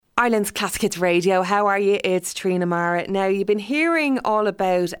Ireland's Classic Hits Radio. How are you? It's Trina Mara. Now, you've been hearing all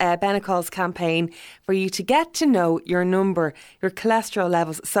about Benecol's campaign for you to get to know your number, your cholesterol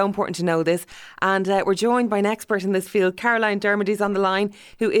levels. So important to know this. And we're joined by an expert in this field. Caroline Dermody is on the line,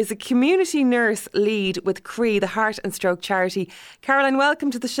 who is a community nurse lead with Croí, the Heart and Stroke charity. Caroline,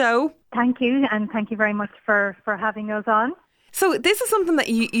 welcome to the show. Thank you, and thank you very much for having us on. So this is something that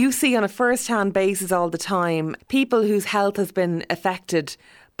you see on a first-hand basis all the time. People whose health has been affected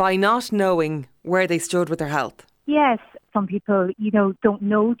by not knowing where they stood with their health. Yes, some people, don't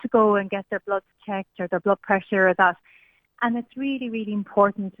know to go and get their blood checked or their blood pressure or that. And it's really, really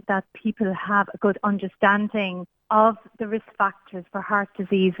important that people have a good understanding of the risk factors for heart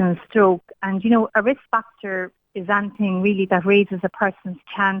disease and stroke. And, a risk factor is anything really that raises a person's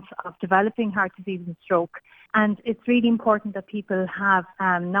chance of developing heart disease and stroke. And it's really important that people have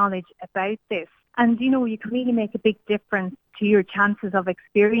knowledge about this. And, you can really make a big difference to your chances of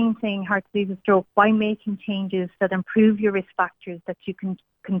experiencing heart disease and stroke by making changes that improve your risk factors that you can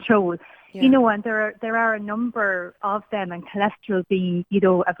control. Yeah. And there are a number of them, and cholesterol being,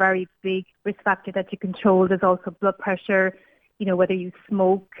 a very big risk factor that you control. There's also blood pressure, whether you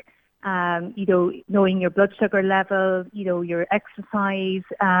smoke, knowing your blood sugar level, your exercise,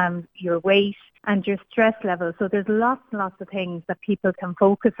 your weight and your stress level. So there's lots and lots of things that people can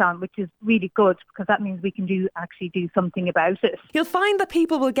focus on, which is really good because that means we can actually do something about it. You'll find that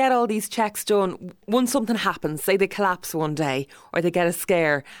people will get all these checks done once something happens, say they collapse one day or they get a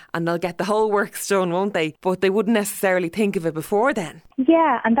scare, and they'll get the whole works done, won't they? But they wouldn't necessarily think of it before then.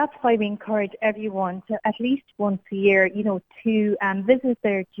 Yeah, and that's why we encourage everyone to at least once a year, to visit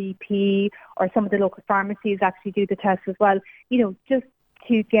their GP, or some of the local pharmacies actually do the test as well, just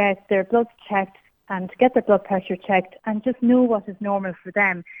to get their blood checked and to get their blood pressure checked and just know what is normal for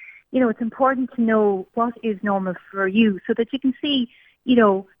them. It's important to know what is normal for you so that you can see,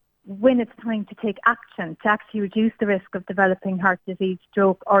 when it's time to take action to actually reduce the risk of developing heart disease,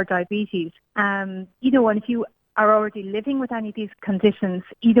 stroke or diabetes. And if you are already living with any of these conditions,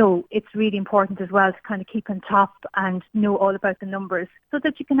 it's really important as well to kind of keep on top and know all about the numbers so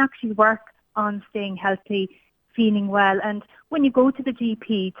that you can actually work on staying healthy, feeling well, and when you go to the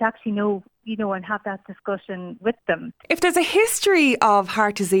GP to actually know, and have that discussion with them. If there's a history of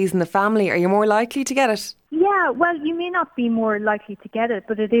heart disease in the family, are you more likely to get it? Yeah, well, you may not be more likely to get it,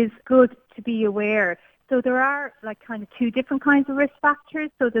 but it is good to be aware. So there are kind of two different kinds of risk factors.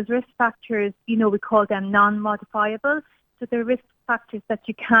 So there's risk factors, we call them non-modifiable. So they're risk factors that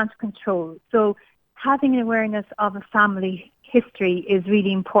you can't control. So having an awareness of a family history is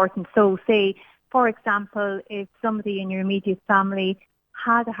really important. So say, for example, if somebody in your immediate family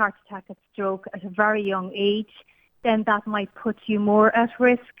had a heart attack or stroke at a very young age, then that might put you more at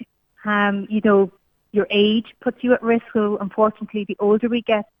risk. Your age puts you at risk. So unfortunately, the older we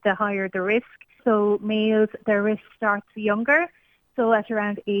get, the higher the risk. So males, their risk starts younger. So at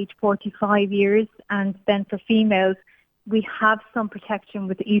around age 45 years. And then for females, we have some protection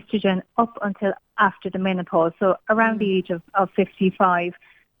with the estrogen up until after the menopause. So around the age of 55.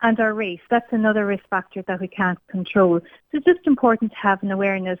 And our race, that's another risk factor that we can't control. So it's just important to have an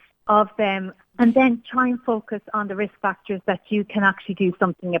awareness of them and then try and focus on the risk factors that you can actually do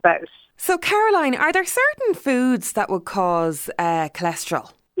something about. So Caroline, are there certain foods that would cause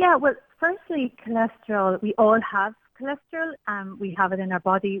cholesterol? Yeah, well, firstly, cholesterol, we all have cholesterol. We have it in our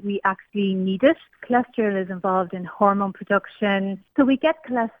body. We actually need it. Cholesterol is involved in hormone production. So we get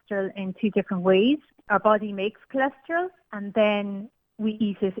cholesterol in two different ways. Our body makes cholesterol and then we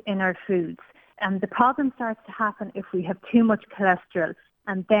eat it in our foods. And the problem starts to happen if we have too much cholesterol,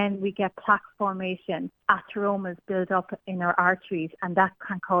 and then we get plaque formation. Atheromas build up in our arteries, and that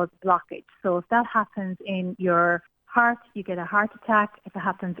can cause blockage. So if that happens in your heart, you get a heart attack. If it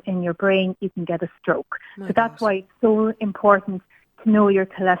happens in your brain, you can get a stroke. That's why it's so important to know your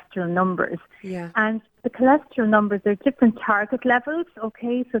cholesterol numbers. Yeah. And the cholesterol numbers, there are different target levels,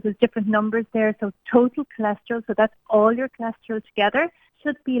 okay? So there's different numbers there. So total cholesterol, so that's all your cholesterol together,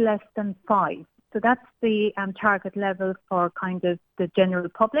 should be less than 5. So that's the target level for kind of the general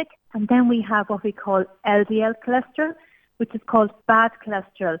public. And then we have what we call LDL cholesterol, which is called bad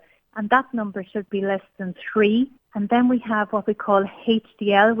cholesterol. And that number should be less than 3. And then we have what we call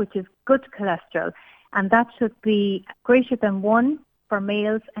HDL, which is good cholesterol. And that should be greater than 1 for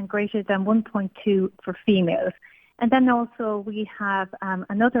males and greater than 1.2 for females. And then also we have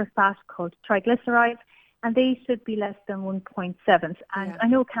another fat called triglycerides, and they should be less than 1.7. And I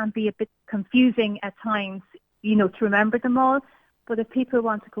know it can be a bit confusing at times, to remember them all, but if people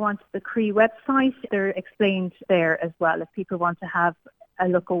want to go onto the Croí website, they're explained there as well, if people want to have a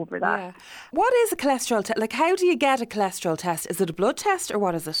look over that. Yeah. What is a cholesterol test? Like, how do you get a cholesterol test? Is it a blood test or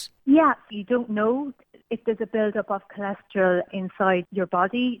what is it? Yeah, you don't know if there's a build-up of cholesterol inside your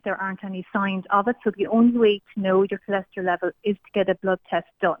body. There aren't any signs of it. So the only way to know your cholesterol level is to get a blood test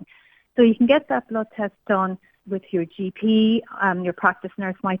done. So you can get that blood test done with your GP, your practice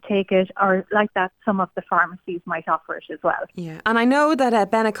nurse might take it, or like that, some of the pharmacies might offer it as well. Yeah, and I know that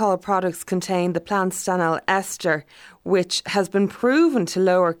Benecol products contain the plant stanol ester, which has been proven to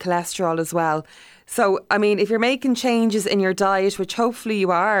lower cholesterol as well. So, I mean, if you're making changes in your diet, which hopefully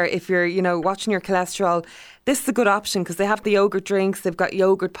you are, if you're, watching your cholesterol, this is a good option because they have the yogurt drinks, they've got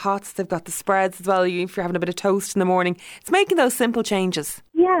yogurt pots, they've got the spreads as well, if you're having a bit of toast in the morning. It's making those simple changes.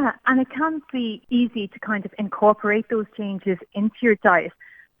 Yeah, and it can be easy to kind of incorporate those changes into your diet.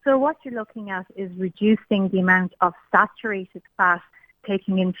 So what you're looking at is reducing the amount of saturated fat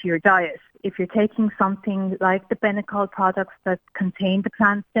taking into your diet. If you're taking something like the Benecol products that contain the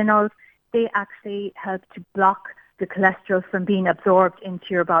plant stanols, they actually help to block the cholesterol from being absorbed into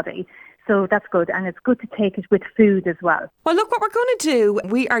your body. So that's good. And it's good to take it with food as well. Well, look, what we're going to do,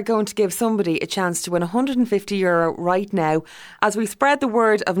 we are going to give somebody a chance to win €150 right now as we spread the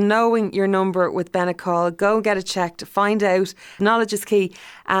word of knowing your number with Benecol. Go and get it checked, find out. Knowledge is key.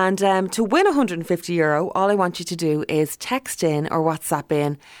 And to win €150, all I want you to do is text in or WhatsApp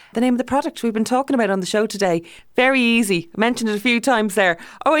in the name of the product we've been talking about on the show today. Very easy. I mentioned it a few times there.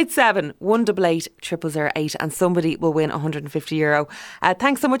 087 188 0008 and somebody will win €150.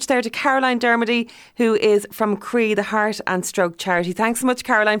 Thanks so much there to Caroline Dermody, who is from Croí, the Heart and Stroke Charity. Thanks so much,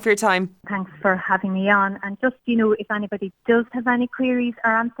 Caroline, for your time. Thanks for having me on. And just, if anybody does have any queries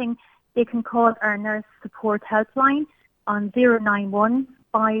or anything, they can call our nurse support helpline on 091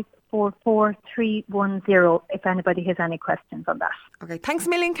 544 310 if anybody has any questions on that. Okay, thanks a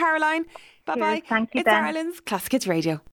million, Caroline. Bye-bye. Cheers. Thank you, It's Ben. Ireland's Classic Hits Radio.